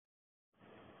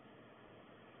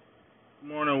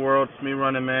Morning, world. It's me,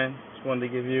 Running Man. Just wanted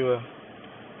to give you a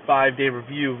 5-day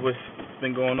review of what's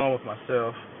been going on with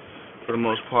myself. For the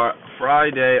most part,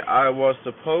 Friday I was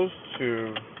supposed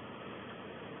to,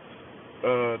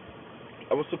 uh,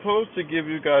 give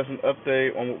you guys an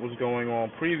update on what was going on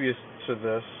previous to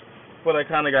this, but I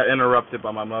kind of got interrupted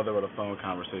by my mother with a phone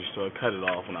conversation, so I cut it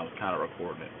off when I was kind of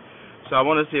recording it. So I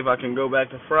want to see if I can go back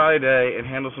to Friday and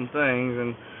handle some things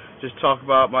and just talk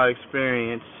about my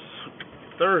experience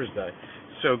Thursday.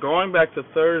 So going back to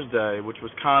Thursday, which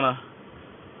was kind of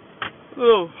a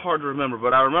little hard to remember,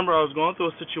 but I remember I was going through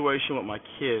a situation with my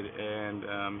kid,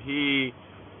 and he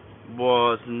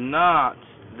was not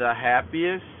the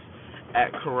happiest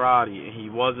at karate, and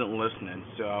he wasn't listening.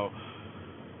 So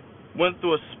went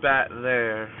through a spat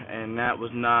there, and that was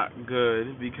not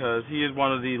good because he is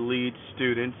one of the lead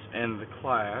students in the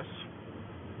class.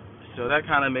 So that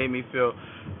kind of made me feel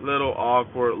a little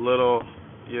awkward, little,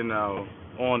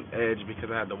 on edge because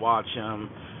I had to watch him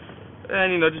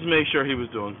and, just make sure he was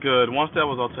doing good. Once that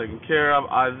was all taken care of,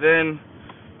 I then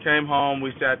came home,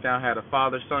 we sat down, had a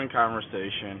father-son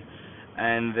conversation,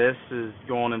 and this is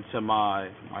going into my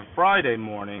Friday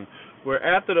morning, where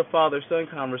after the father-son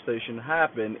conversation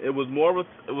happened, it was more of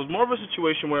a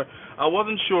situation where I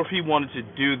wasn't sure if he wanted to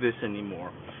do this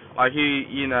anymore. Like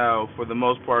he, for the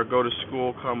most part, go to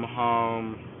school, come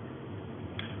home,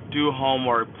 do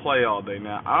homework, play all day.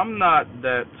 Now, I'm not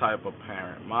that type of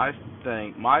parent. My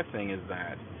thing is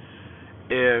that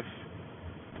if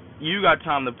you got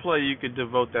time to play, you could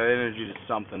devote that energy to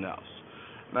something else.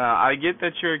 Now, I get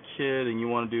that you're a kid and you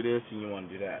want to do this and you want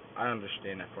to do that. I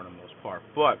understand that for the most part.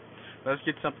 But let's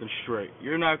get something straight.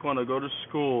 You're not going to go to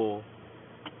school,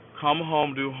 come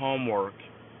home, do homework,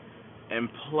 and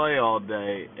play all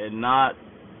day and not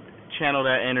channel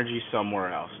that energy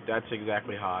somewhere else. That's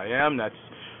exactly how I am. That's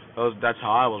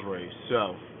how I was raised.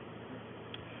 So,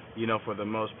 for the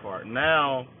most part.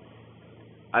 Now,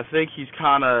 I think he's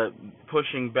kind of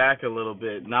pushing back a little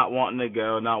bit, not wanting to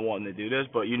go, not wanting to do this,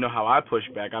 but you know how I push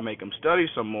back. I make him study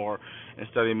some more and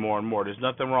study more and more. There's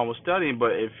nothing wrong with studying,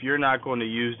 but if you're not going to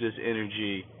use this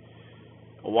energy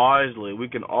wisely, we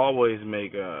can always we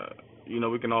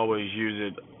can always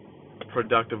use it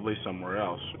productively somewhere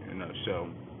else, So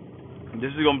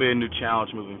this is going to be a new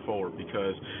challenge moving forward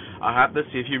because I have to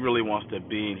see if he really wants to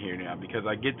be in here now, because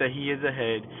I get that he is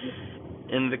ahead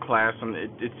in the class and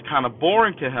it's kind of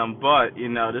boring to him, but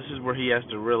this is where he has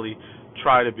to really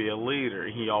try to be a leader.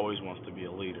 He always wants to be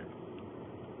a leader.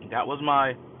 That was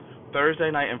my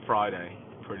Thursday night and Friday,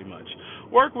 pretty much.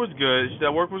 Work was good.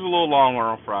 That work was a little longer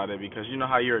on Friday because you know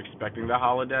how you're expecting the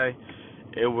holiday.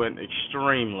 It went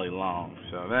extremely long.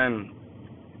 So then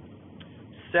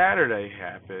Saturday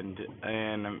happened,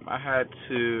 and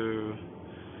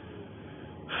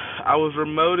I was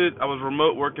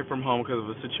remote working from home because of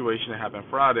a situation that happened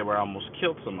Friday where I almost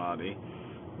killed somebody.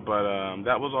 But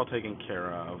that was all taken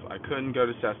care of. I couldn't go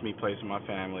to Sesame Place with my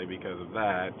family because of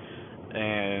that,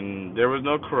 and there was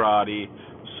no karate,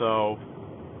 so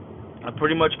I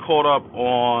pretty much caught up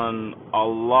on a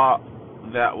lot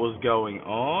that was going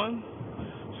on.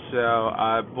 So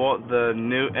I bought the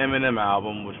new Eminem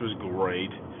album, which was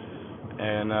great,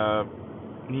 and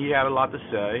he had a lot to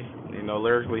say.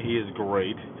 Lyrically he is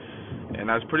great, and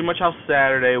that's pretty much how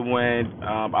Saturday went.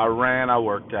 I ran, I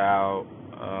worked out.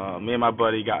 Me and my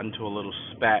buddy got into a little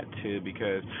spat too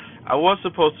because I was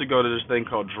supposed to go to this thing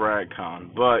called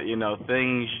DragCon, but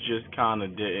things just kind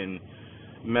of didn't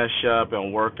mesh up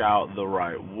and work out the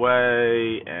right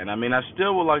way. And I mean, I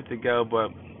still would like to go,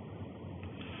 but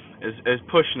it's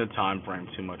pushing the time frame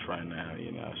too much right now,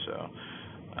 So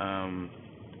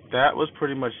that was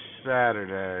pretty much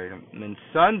Saturday, and then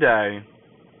Sunday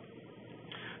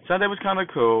was kind of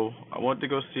cool. I went to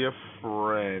go see a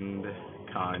friend,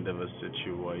 kind of a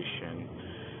situation,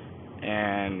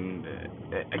 and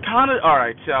it kind of all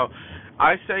right. So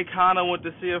I say kind of went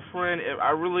to see a friend.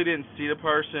 I really didn't see the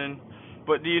person,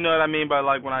 but do you know what I mean by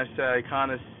like when I say I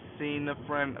kind of seen the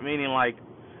friend? Meaning like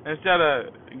instead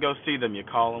of go see them, you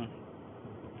call them,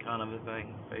 kind of a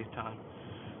thing, FaceTime.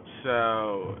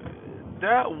 So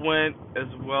that went as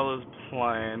well as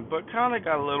planned, but kind of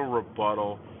got a little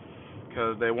rebuttal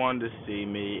because they wanted to see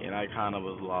me, and I kind of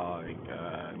was like,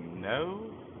 no.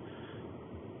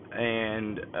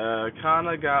 And kind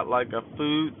of got like a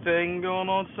food thing going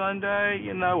on Sunday,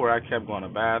 where I kept going to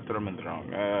the bathroom and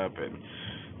throwing up, and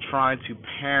trying to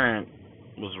parent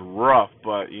was rough,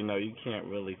 but you can't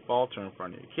really falter in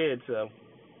front of your kids, so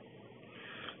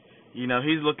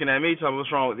he's looking at me, telling me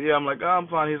what's wrong with you. I'm like, oh, I'm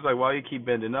fine. He's like, why you keep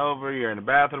bending over? You're in the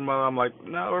bathroom. I'm like,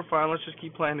 no, we're fine. Let's just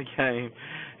keep playing the game.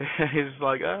 He's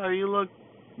like, oh, you look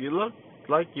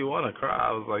like you want to cry.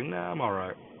 I was like, nah, I'm all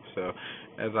right. So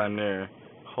as I'm there,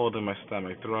 holding my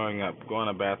stomach, throwing up, going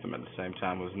to the bathroom at the same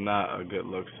time was not a good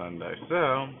look Sunday.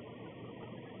 So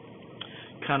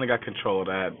kind of got control of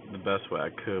that the best way I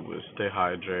could was stay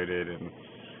hydrated and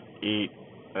eat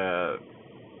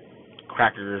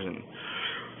crackers and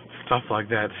stuff like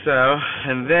that. So,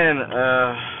 and then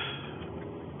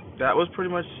that was pretty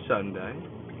much Sunday.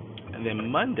 And then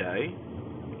Monday,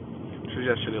 which was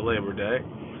yesterday, Labor Day,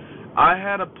 I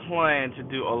had a plan to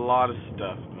do a lot of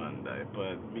stuff Monday,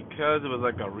 but because it was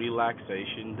like a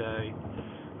relaxation day,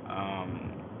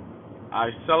 I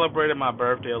celebrated my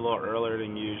birthday a little earlier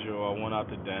than usual. I went out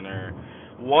to dinner.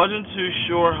 Wasn't too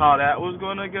sure how that was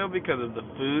going to go because of the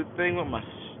food thing with my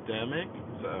stomach.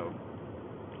 So,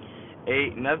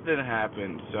 ate, nothing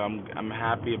happened. So I'm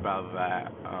happy about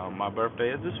that. My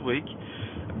birthday is this week.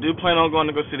 I do plan on going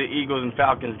to go see the Eagles and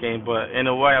Falcons game, but in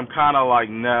a way I'm kind of like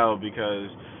no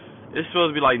because it's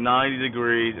supposed to be like 90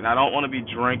 degrees, and I don't want to be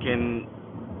drinking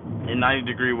in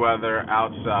 90-degree weather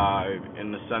outside,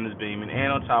 and the sun is beaming,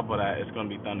 and on top of that, it's going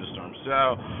to be thunderstorms.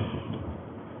 So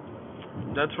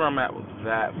that's where I'm at with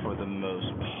that for the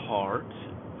most part.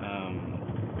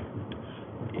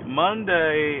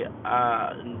 Monday,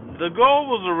 the goal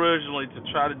was originally to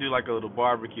try to do like a little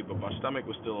barbecue, but my stomach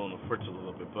was still on the fritz a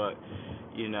little bit. But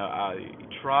I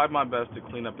tried my best to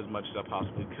clean up as much as I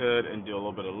possibly could and do a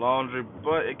little bit of laundry,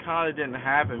 but it kind of didn't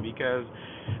happen because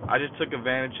I just took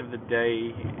advantage of the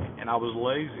day and I was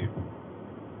lazy.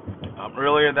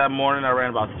 Earlier that morning, I ran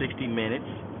about 60 minutes.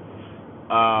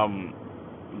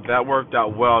 That worked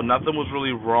out well. Nothing was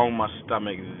really wrong with my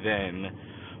stomach then.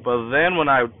 But then when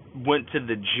I went to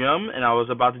the gym and I was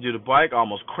about to do the bike, I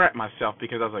almost crapped myself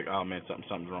because I was like, oh man,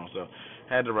 something's wrong. So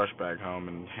I had to rush back home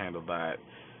and handle that.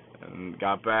 And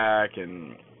got back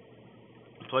and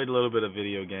played a little bit of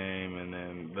video game, and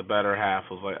then the better half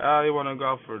was like, oh, you want to go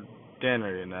out for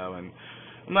dinner, and I'm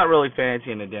not really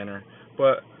fancying the dinner,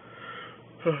 but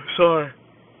sorry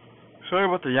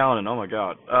about the yawning, oh my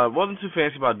god. Wasn't too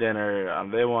fancy about dinner.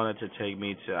 They wanted to take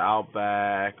me to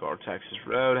Outback or Texas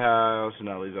Roadhouse and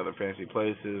all these other fancy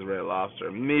places, Red Lobster.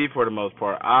 Me, for the most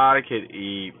part, I could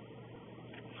eat,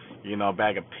 a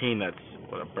bag of peanuts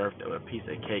with a piece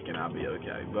of cake, and I'll be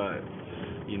okay. But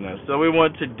so we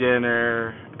went to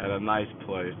dinner at a nice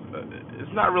place. But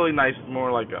it's not really nice. It's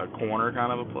more like a corner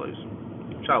kind of a place,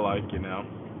 which I like,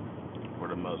 for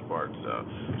the most part. So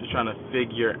just trying to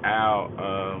figure out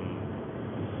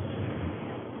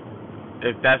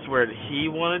if that's where he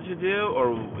wanted to do,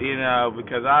 or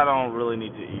because I don't really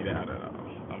need to eat out at all.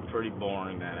 I'm pretty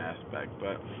boring in that aspect,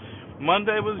 but.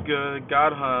 Monday was good, got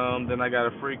home, then I got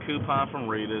a free coupon from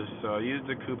Rita's, so I used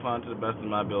the coupon to the best of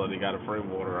my ability, got a free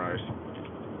water ice.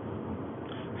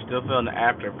 Still feeling the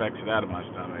after effects of that in my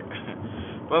stomach.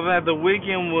 But that the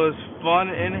weekend was fun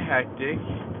and hectic.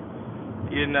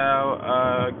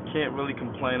 Can't really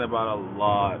complain about a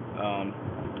lot.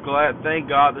 Thank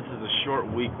God this is a short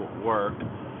week with work.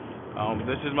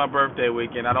 This is my birthday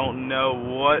weekend. I don't know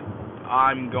what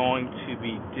I'm going to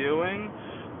be doing,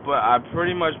 but I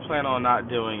pretty much plan on not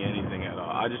doing anything at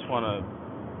all. I just want to,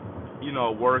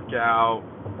 work out,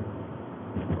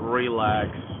 relax,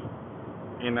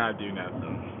 and not do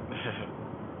nothing.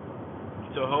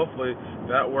 So hopefully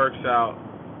that works out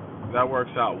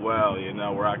well,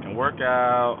 where I can work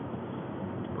out,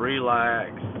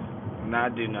 relax,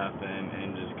 not do nothing,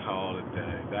 and just call it a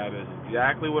day. That is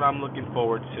exactly what I'm looking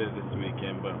forward to this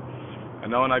weekend, but I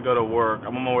know when I go to work,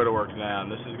 I'm on my way to work now,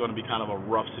 and this is going to be kind of a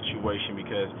rough situation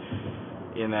because,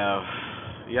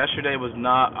 yesterday was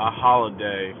not a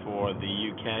holiday for the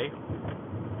UK,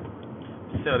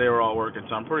 so they were all working,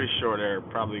 so I'm pretty sure they're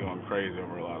probably going crazy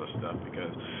over a lot of stuff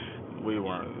because we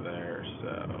weren't there,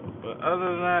 so. But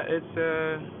other than that, it's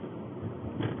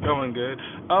going good.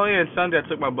 Oh yeah, and Sunday I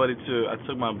took my buddy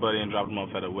and dropped him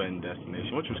off at a wedding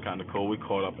destination, which was kind of cool. We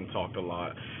caught up and talked a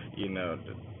lot, to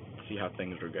see how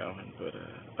things were going. But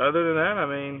other than that,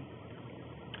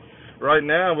 right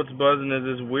now what's buzzing is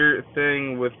this weird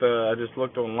thing with I just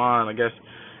looked online. I guess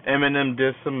Eminem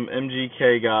did some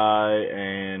MGK guy,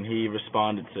 and he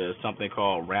responded to something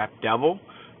called Rap Devil.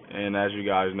 And as you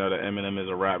guys know, that Eminem is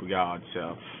a rap god,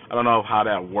 so I don't know how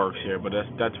that works here, but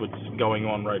that's what's going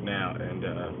on right now, and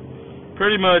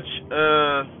pretty much,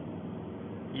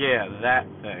 that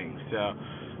thing. So,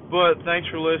 but thanks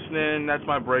for listening. That's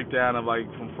my breakdown of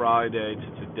from Friday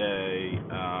to today.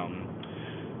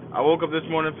 I woke up this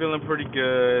morning feeling pretty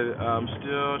good. I'm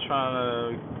still trying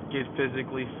to get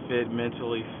physically fit,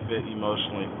 mentally fit,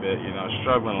 emotionally fit.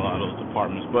 Struggling in a lot of those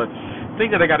departments, but I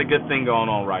think that I got a good thing going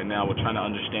on right now. We're trying to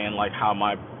understand how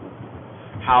my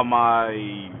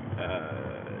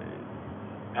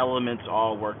elements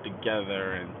all work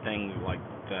together and things like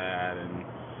that, and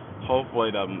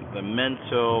hopefully the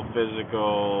mental,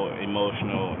 physical,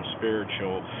 emotional, and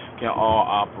spiritual can all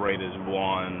operate as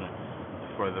one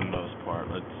for the most part.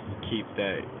 Let's keep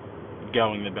that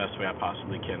going the best way I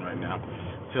possibly can right now.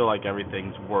 Feel like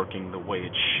everything's working the way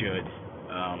it should.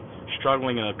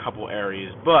 Struggling in a couple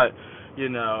areas, but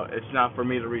it's not for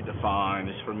me to redefine.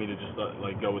 It's for me to just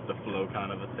go with the flow,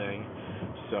 kind of a thing.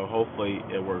 So hopefully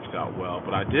it works out well.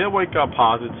 But I did wake up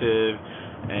positive,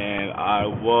 and I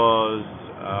was,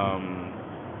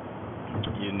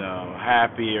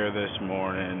 happier this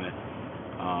morning.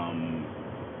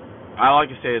 I like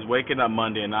to say is waking up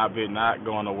Monday and not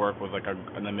going to work was like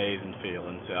an amazing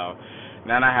feeling. So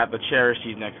now I have to cherish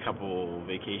these next couple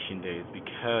vacation days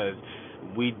because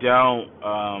we don't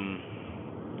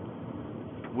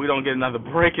get another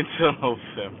break until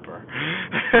November.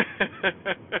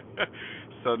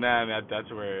 So now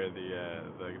that's where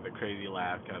the crazy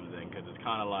laugh comes in, because it's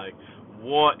kind of like,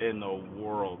 what in the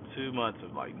world? 2 months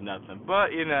of like nothing. But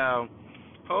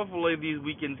hopefully these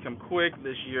weekends come quick.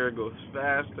 This year goes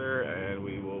faster, and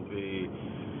we will be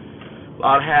a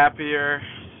lot happier.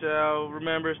 So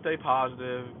remember, stay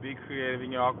positive, be creative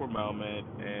in your awkward moment,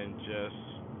 and just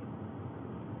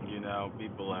be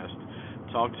blessed.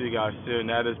 Talk to you guys soon.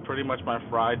 That is pretty much my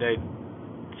Friday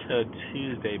to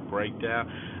Tuesday breakdown.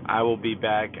 I will be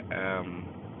back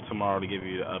tomorrow to give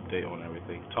you the update on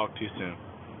everything. Talk to you soon.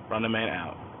 Run the man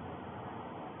out.